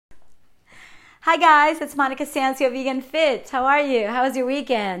Hi guys, it's Monica Sancio, Vegan Fit. How are you? How was your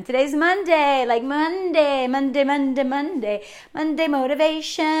weekend? Today's Monday, like Monday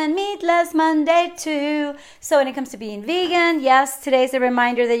motivation, meatless Monday too. So when it comes to being vegan, yes, today's a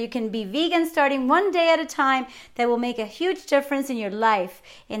reminder that you can be vegan starting one day at a time. That will make a huge difference in your life,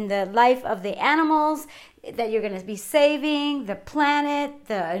 in the life of the animals that you're going to be saving, the planet,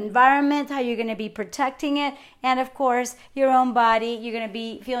 the environment, how you're going to be protecting it, and of course, your own body. You're going to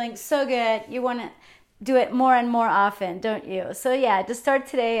be feeling so good. You want to do it more and more often, don't you? So yeah, to start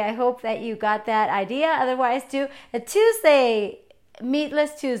today, I hope that you got that idea. Otherwise, do a Tuesday,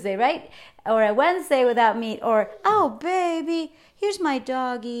 meatless Tuesday, right? Or a Wednesday without meat, or, oh, baby, here's my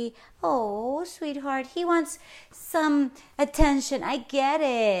doggy. Oh, sweetheart, he wants some attention. I get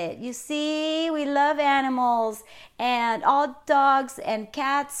it. You see, we love animals, and all dogs and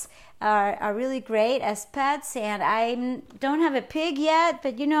cats are really great as pets, and I don't have a pig yet,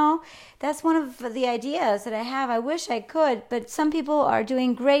 but that's one of the ideas that I have. I wish I could, but some people are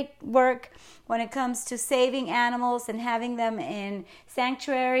doing great work when it comes to saving animals and having them in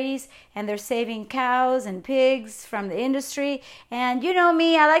sanctuaries, and they're saving cows and pigs from the industry. And you know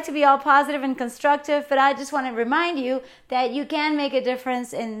me, I like to be all positive and constructive, but I just want to remind you that you can make a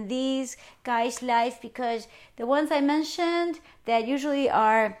difference in these guys' life, because the ones I mentioned that usually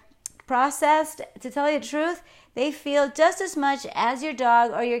are processed, to tell you the truth, they feel just as much as your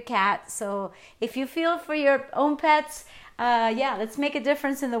dog or your cat. So if you feel for your own pets, let's make a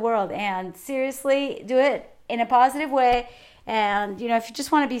difference in the world, and seriously do it in a positive way. And if you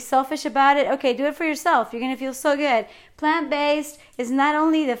just want to be selfish about it, okay, do it for yourself. You're going to feel so good. Plant-based is not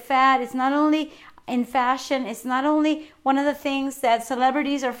only the fad, it's not only in fashion, it's not only one of the things that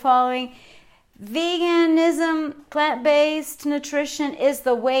celebrities are following. Veganism, plant-based nutrition is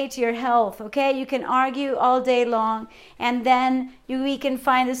the way to your health, okay? You can argue all day long, and then we can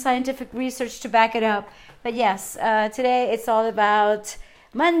find the scientific research to back it up. But yes, today it's all about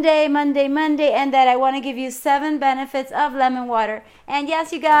Monday, and that I want to give you 7 benefits of lemon water. And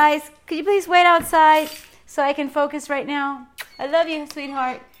yes, you guys, could you please wait outside so I can focus right now? I love you,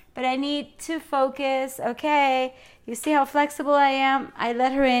 sweetheart, but I need to focus, okay? You see how flexible I am? I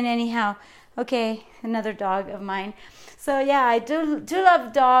let her in anyhow. Okay, another dog of mine. So yeah, I do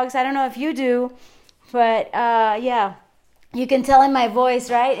love dogs. I don't know if you do, but you can tell in my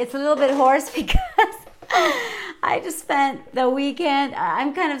voice, right? It's a little bit hoarse because I just spent the weekend.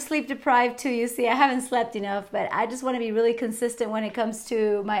 I'm kind of sleep deprived too. You see, I haven't slept enough, but I just want to be really consistent when it comes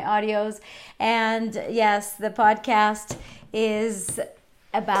to my audios. And yes, the podcast is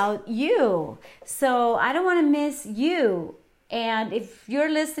about you. So I don't want to miss you. And if you're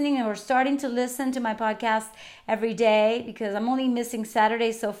listening or starting to listen to my podcast every day, because I'm only missing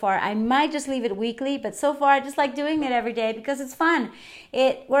Saturdays so far, I might just leave it weekly, but so far I just like doing it every day because it's fun.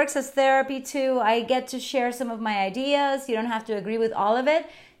 It works as therapy too. I get to share some of my ideas. You don't have to agree with all of it.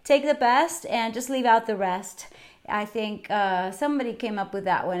 Take the best and just leave out the rest. I think somebody came up with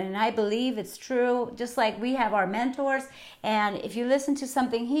that one, and I believe it's true. Just like we have our mentors, and if you listen to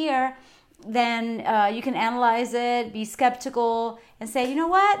something here, then you can analyze it, be skeptical, and say, you know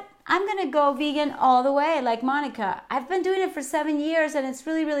what? I'm going to go vegan all the way, like Monica. I've been doing it for 7 years, and it's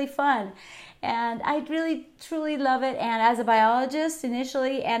really, really fun. And I really, truly love it. And as a biologist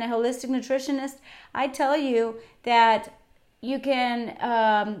initially and a holistic nutritionist, I tell you that you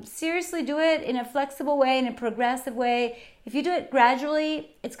can seriously do it in a flexible way, in a progressive way. If you do it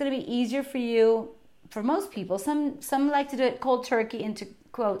gradually, it's going to be easier for you. For most people, some like to do it cold turkey, into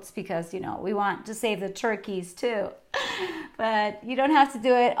quotes, because we want to save the turkeys too. But you don't have to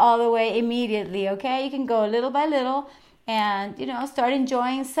do it all the way immediately, okay? You can go little by little and start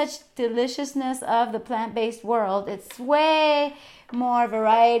enjoying such deliciousness of the plant-based world. It's way more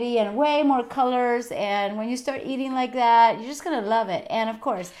variety and way more colors, and when you start eating like that, you're just gonna love it. And of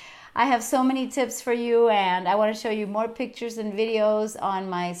course, I have so many tips for you, and I want to show you more pictures and videos on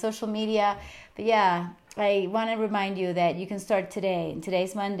my social media. But yeah, I want to remind you that you can start today.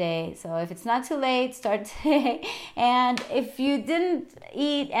 Today's Monday, so if it's not too late, start today. And if you didn't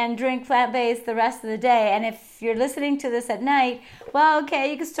eat and drink plant-based the rest of the day, and if you're listening to this at night, well, okay,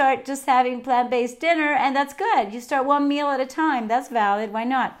 you can start just having plant-based dinner, and that's good. You start one meal at a time. That's valid. Why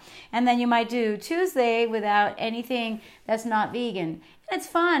not? And then you might do Tuesday without anything that's not vegan. It's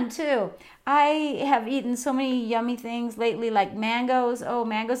fun too. I have eaten so many yummy things lately, like mangoes. Oh,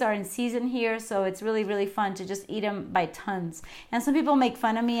 mangoes are in season here, so it's really, really fun to just eat them by tons. And some people make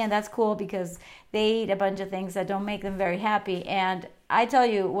fun of me, and that's cool because they eat a bunch of things that don't make them very happy. And I tell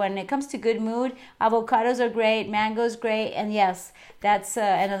you, when it comes to good mood, avocados are great, mangoes great, and yes, that's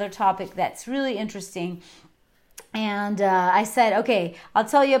another topic that's really interesting. And I said, okay, I'll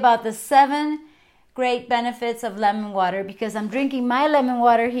tell you about the 7 great benefits of lemon water because I'm drinking my lemon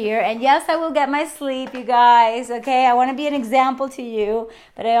water here. And yes, I will get my sleep, you guys. Okay, I want to be an example to you,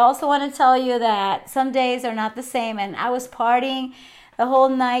 but I also want to tell you that some days are not the same. And I was partying the whole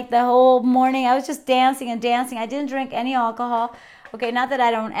night, the whole morning. I was just dancing and dancing. I didn't drink any alcohol. Okay, not that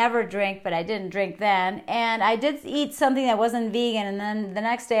I don't ever drink, but I didn't drink then. And I did eat something that wasn't vegan, and then the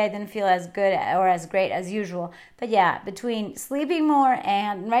next day I didn't feel as good or as great as usual. But yeah, between sleeping more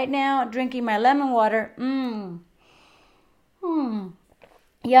and right now drinking my lemon water,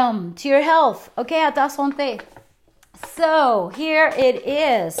 yum, to your health. Okay, à ta santé. So here it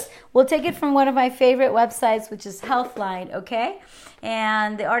is. We'll take it from one of my favorite websites, which is Healthline, okay?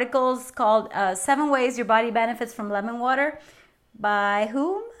 And the article is called 7 Ways Your Body Benefits from Lemon Water. By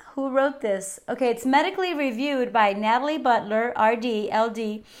whom? Who wrote this? Okay, it's medically reviewed by Natalie Butler, RD,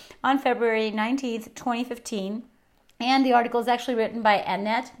 LD, on February 19th, 2015. And the article is actually written by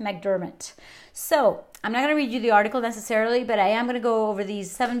Annette McDermott. So, I'm not going to read you the article necessarily, but I am going to go over these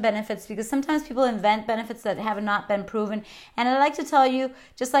 7 benefits because sometimes people invent benefits that have not been proven. And I'd like to tell you,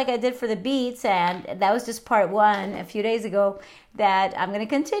 just like I did for the beets, and that was just part 1 a few days ago, that I'm going to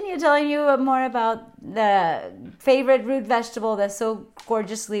continue telling you more about the favorite root vegetable that's so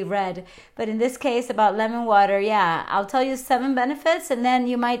gorgeously red. But in this case, about lemon water, yeah, I'll tell you 7 benefits, and then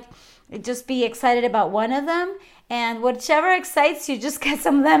you might just be excited about one of them. And whichever excites you, just get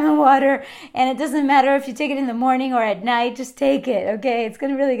some lemon water. And it doesn't matter if you take it in the morning or at night, just take it, okay? It's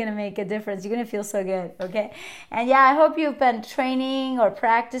really going to make a difference. You're going to feel so good, okay? And yeah, I hope you've been training or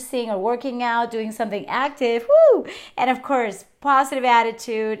practicing or working out, doing something active. Woo! And of course, positive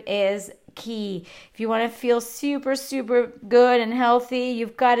attitude is key. If you want to feel super, super good and healthy,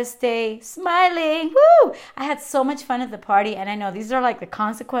 you've got to stay smiling. Woo! I had so much fun at the party, and I know these are like the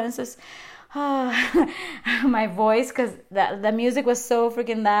consequences. My voice, because the music was so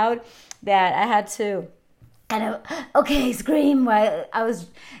freaking loud that I had to scream while I was,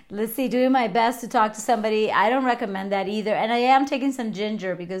 doing my best to talk to somebody. I don't recommend that either. And I am taking some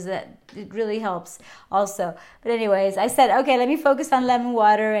ginger because it really helps also. But anyways, I said, okay, let me focus on lemon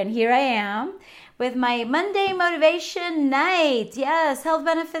water. And here I am with my Monday motivation night. Yes, health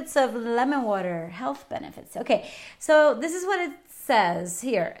benefits of lemon water. Health benefits. Okay, so this is what it says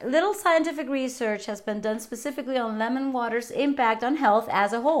here. Little scientific research has been done specifically on lemon water's impact on health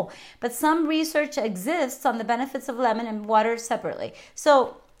as a whole, but some research exists on the benefits of lemon and water separately.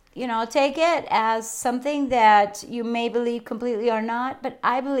 So, take it as something that you may believe completely or not, but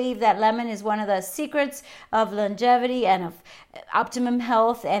I believe that lemon is one of the secrets of longevity and of optimum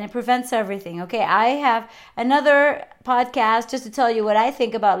health, and it prevents everything, okay? I have another podcast just to tell you what I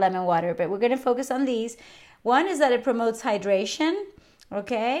think about lemon water, but we're going to focus on these. One is that it promotes hydration,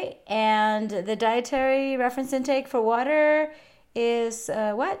 okay? And the dietary reference intake for water is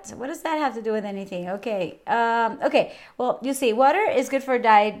what? What does that have to do with anything? Okay. Well, you see, water is good for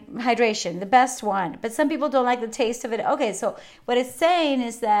hydration, the best one. But some people don't like the taste of it. Okay, so what it's saying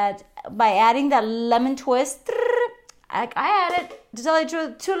is that by adding that lemon twist, I added, to tell you the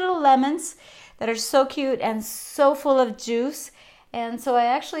truth, 2 little lemons that are so cute and so full of juice. And so I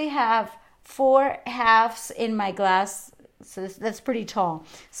actually have 4 halves in my glass, so that's pretty tall.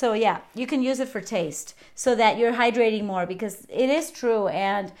 So yeah, you can use it for taste so that you're hydrating more, because it is true.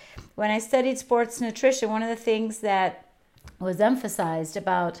 And when I studied sports nutrition, one of the things that was emphasized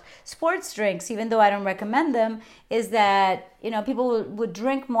about sports drinks, even though I don't recommend them, is that people would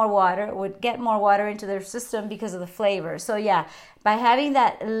drink more water, would get more water into their system because of the flavor. So yeah, by having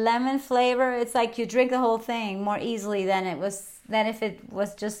that lemon flavor, it's like you drink the whole thing more easily than if it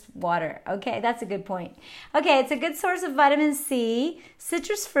was just water. Okay, that's a good point. Okay, it's a good source of vitamin C.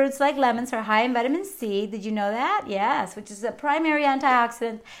 Citrus fruits like lemons are high in vitamin C. Did you know that? Yes, which is a primary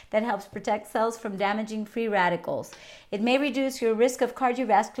antioxidant that helps protect cells from damaging free radicals. It may reduce your risk of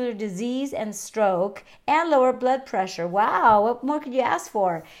cardiovascular disease and stroke and lower blood pressure. Wow, what more could you ask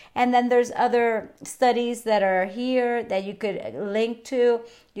for? And then there's other studies that are here that you could link to.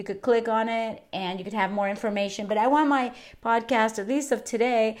 You could click on it and you could have more information. But I want my podcast, at least of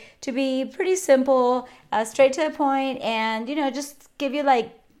today, to be pretty simple, straight to the point, and, just give you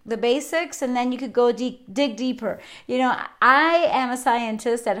like the basics, and then you could go dig deeper. I am a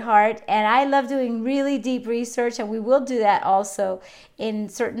scientist at heart, and I love doing really deep research, and we will do that also in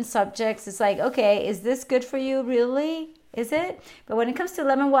certain subjects. It's like, okay, is this good for you? Really? Is it? But when it comes to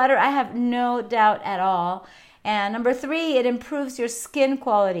lemon water, I have no doubt at all. And number 3, it improves your skin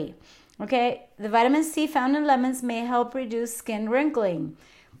quality. Okay, the vitamin C found in lemons may help reduce skin wrinkling.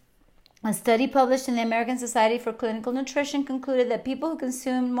 A study published in the American Society for Clinical Nutrition concluded that people who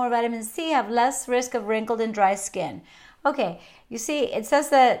consume more vitamin C have less risk of wrinkled and dry skin. Okay, you see, it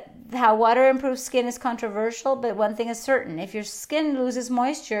says that how water improves skin is controversial, but one thing is certain. If your skin loses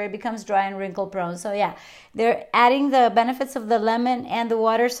moisture, it becomes dry and wrinkle prone. So yeah, they're adding the benefits of the lemon and the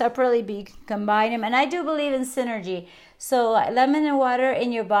water separately, but you can combine them. And I do believe in synergy. So lemon and water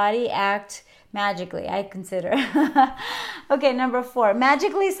in your body act magically, I consider. Okay, number 4.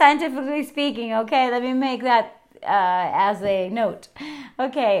 Magically, scientifically speaking. Okay, let me make that as a note.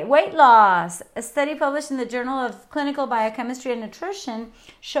 Okay, weight loss. A study published in the Journal of Clinical Biochemistry and Nutrition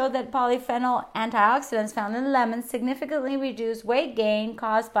showed that polyphenol antioxidants found in lemons significantly reduce weight gain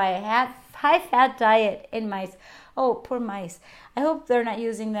caused by a high-fat diet in mice. Oh, poor mice. I hope they're not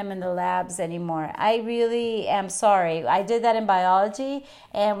using them in the labs anymore. I really am sorry. I did that in biology,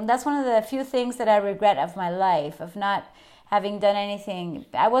 and that's one of the few things that I regret of my life, of not having done anything.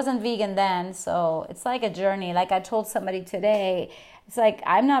 I wasn't vegan then, so it's like a journey. Like I told somebody today, it's like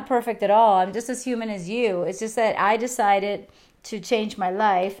I'm not perfect at all. I'm just as human as you. It's just that I decided to change my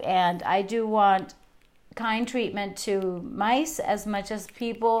life, and I do want kind treatment to mice as much as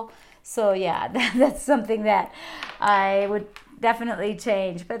people. So yeah, that's something that I would definitely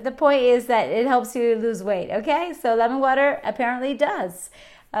change. But the point is that it helps you lose weight, okay? So lemon water apparently does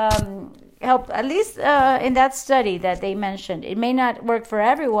help, at least in that study that they mentioned. It may not work for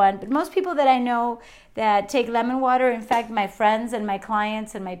everyone, but most people that I know that take lemon water, in fact, my friends and my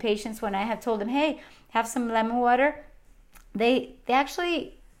clients and my patients, when I have told them, hey, have some lemon water, they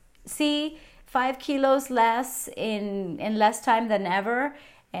actually see 5 kilos less in less time than ever,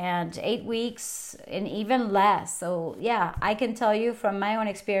 and 8 weeks and even less. So yeah, I can tell you from my own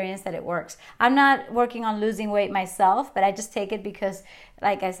experience that it works. I'm not working on losing weight myself, but I just take it because,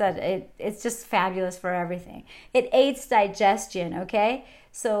 like I said, it's just fabulous for everything. It aids digestion, okay?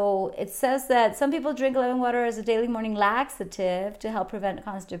 So it says that some people drink lemon water as a daily morning laxative to help prevent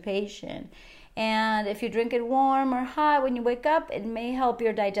constipation. And if you drink it warm or hot when you wake up, it may help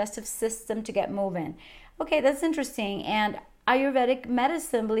your digestive system to get moving. Okay, that's interesting. And Ayurvedic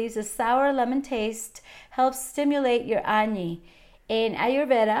medicine believes a sour lemon taste helps stimulate your Agni. In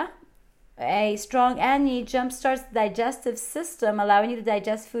Ayurveda, a strong Agni jumpstarts the digestive system, allowing you to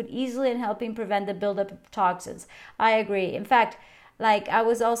digest food easily and helping prevent the buildup of toxins. I agree. In fact, like I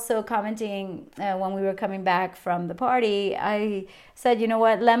was also commenting when we were coming back from the party, I said, you know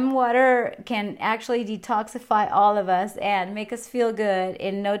what, lemon water can actually detoxify all of us and make us feel good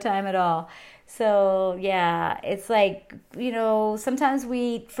in no time at all. So yeah, it's like, you know, sometimes we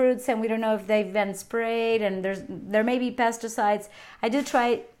eat fruits and we don't know if they've been sprayed, and there may be pesticides. I do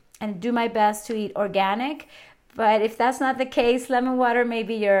try and do my best to eat organic, but if that's not the case, lemon water may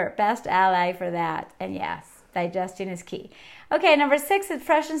be your best ally for that. And yes, digestion is key. Okay, number 6, it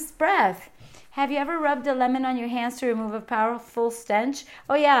freshens breath. Have you ever rubbed a lemon on your hands to remove a powerful stench?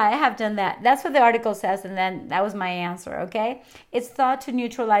 Oh yeah, I have done that. That's what the article says, and then that was my answer, okay? It's thought to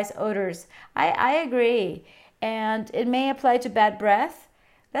neutralize odors. I agree. And it may apply to bad breath.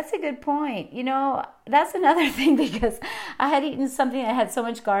 That's a good point. You know, that's another thing, because I had eaten something that had so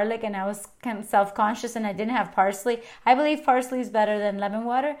much garlic and I was kind of self-conscious and I didn't have parsley. I believe parsley is better than lemon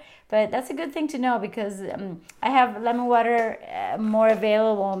water, but that's a good thing to know, because I have lemon water more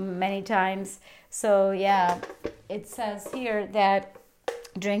available many times. So yeah, it says here that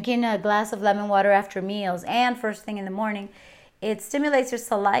drinking a glass of lemon water after meals and first thing in the morning, it stimulates your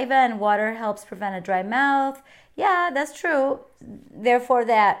saliva, and water helps prevent a dry mouth. Yeah, that's true. Therefore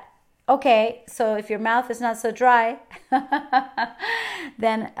okay, so if your mouth is not so dry,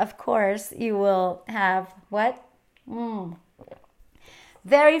 then of course you will have what?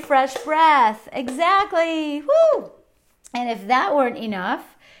 Very fresh breath. Exactly. Woo! And if that weren't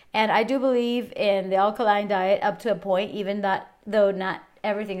enough, and I do believe in the alkaline diet up to a point, even though not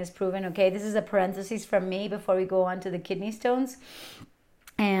everything is proven, okay? This is a parenthesis from me before we go on to the kidney stones.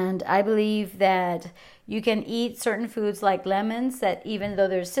 And I believe that you can eat certain foods like lemons that, even though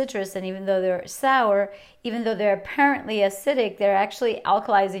they're citrus and even though they're sour, even though they're apparently acidic, they're actually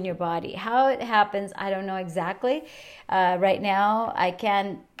alkalizing your body. How it happens, I don't know exactly. Right now, I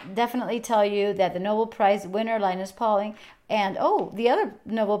can definitely tell you that the Nobel Prize winner, Linus Pauling, and the other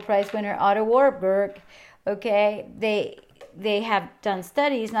Nobel Prize winner, Otto Warburg, okay, they have done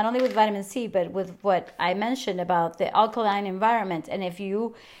studies not only with vitamin C, but with what I mentioned about the alkaline environment. And if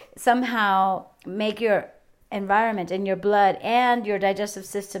you somehow make your environment and your blood and your digestive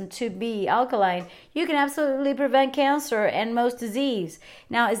system to be alkaline, you can absolutely prevent cancer and most disease.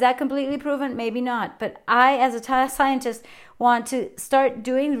 Now, is that completely proven? Maybe not. But I, as a scientist, want to start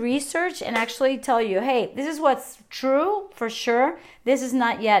doing research and actually tell you, hey, this is what's true for sure. This is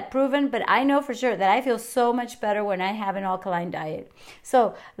not yet proven, but I know for sure that I feel so much better when I have an alkaline diet.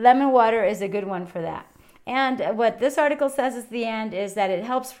 So lemon water is a good one for that. And what this article says at the end is that it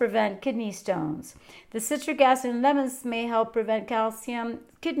helps prevent kidney stones. The citric acid in lemons may help prevent calcium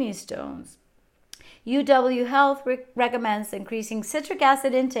kidney stones. UW Health recommends increasing citric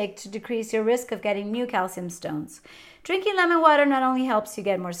acid intake to decrease your risk of getting new calcium stones. Drinking lemon water not only helps you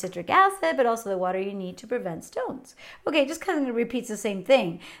get more citric acid, but also the water you need to prevent stones. Okay, just kind of repeats the same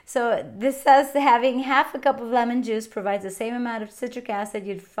thing. So this says that having half a cup of lemon juice provides the same amount of citric acid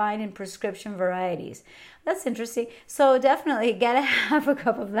you'd find in prescription varieties. That's interesting. So definitely get a half a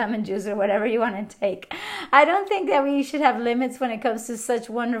cup of lemon juice or whatever you want to take. I don't think that we should have limits when it comes to such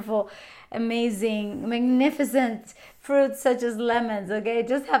wonderful, amazing, magnificent fruits such as lemons. Okay,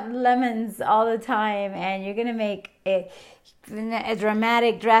 just have lemons all the time and you're going to make a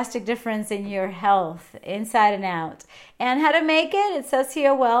drastic difference in your health inside and out. And how to make it says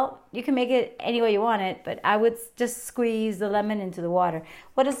here, well, you can make it any way you want it, but I would just squeeze the lemon into the water.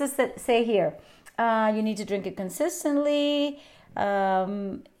 What does this say here? You need to drink it consistently.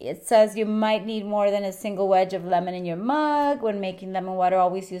 It says you might need more than a single wedge of lemon in your mug. When making lemon water,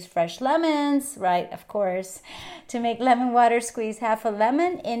 always use fresh lemons, right? Of course. To make lemon water, squeeze half a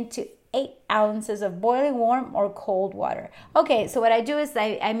lemon into 8 ounces of boiling warm or cold water. Okay, so what I do is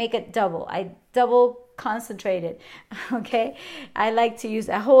I make it double. I double concentrated. Okay, I like to use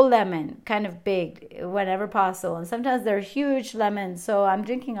a whole lemon, kind of big, whenever possible. And sometimes they're huge lemons, so I'm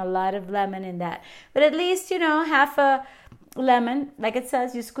drinking a lot of lemon in that. But at least, half a lemon, like it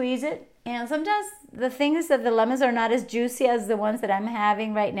says, you squeeze it. And sometimes the thing is that the lemons are not as juicy as the ones that I'm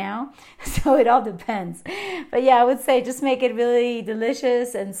having right now. So it all depends. But yeah, I would say just make it really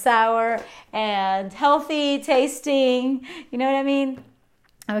delicious and sour and healthy tasting. You know what I mean?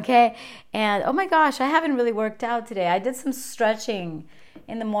 Okay. And oh my gosh, I haven't really worked out today. I did some stretching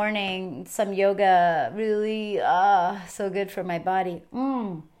in the morning, some yoga, really so good for my body.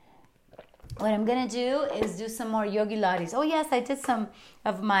 What I'm going to do is do some more Yogi Lattes. Oh, yes, I did some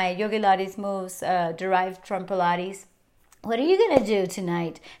of my Yogi Lattes moves derived from Pilates. What are you going to do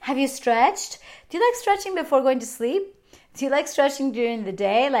tonight? Have you stretched? Do you like stretching before going to sleep? Do you like stretching during the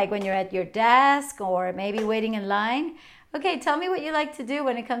day, like when you're at your desk or maybe waiting in line? Okay, tell me what you like to do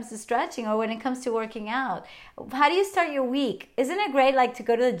when it comes to stretching or when it comes to working out. How do you start your week? Isn't it great like to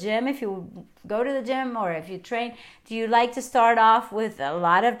go to the gym if you go to the gym or if you train? Do you like to start off with a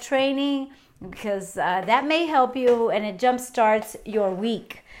lot of training? Because that may help you and it jump starts your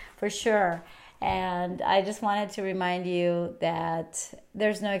week for sure. And I just wanted to remind you that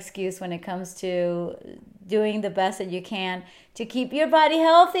there's no excuse when it comes to doing the best that you can to keep your body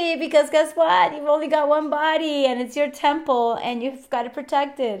healthy, because guess what? You've only got one body and it's your temple and you've got to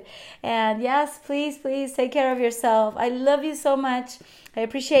protect it. And yes, please take care of yourself. I love you so much. I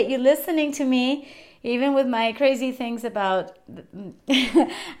appreciate you listening to me, even with my crazy things about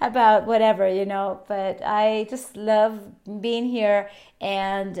whatever, but I just love being here,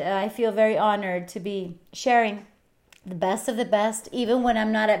 and I feel very honored to be sharing the best of the best, even when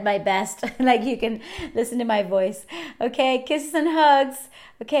I'm not at my best. Like you can listen to my voice. Okay, kisses and hugs.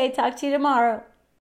 Okay, talk to you tomorrow.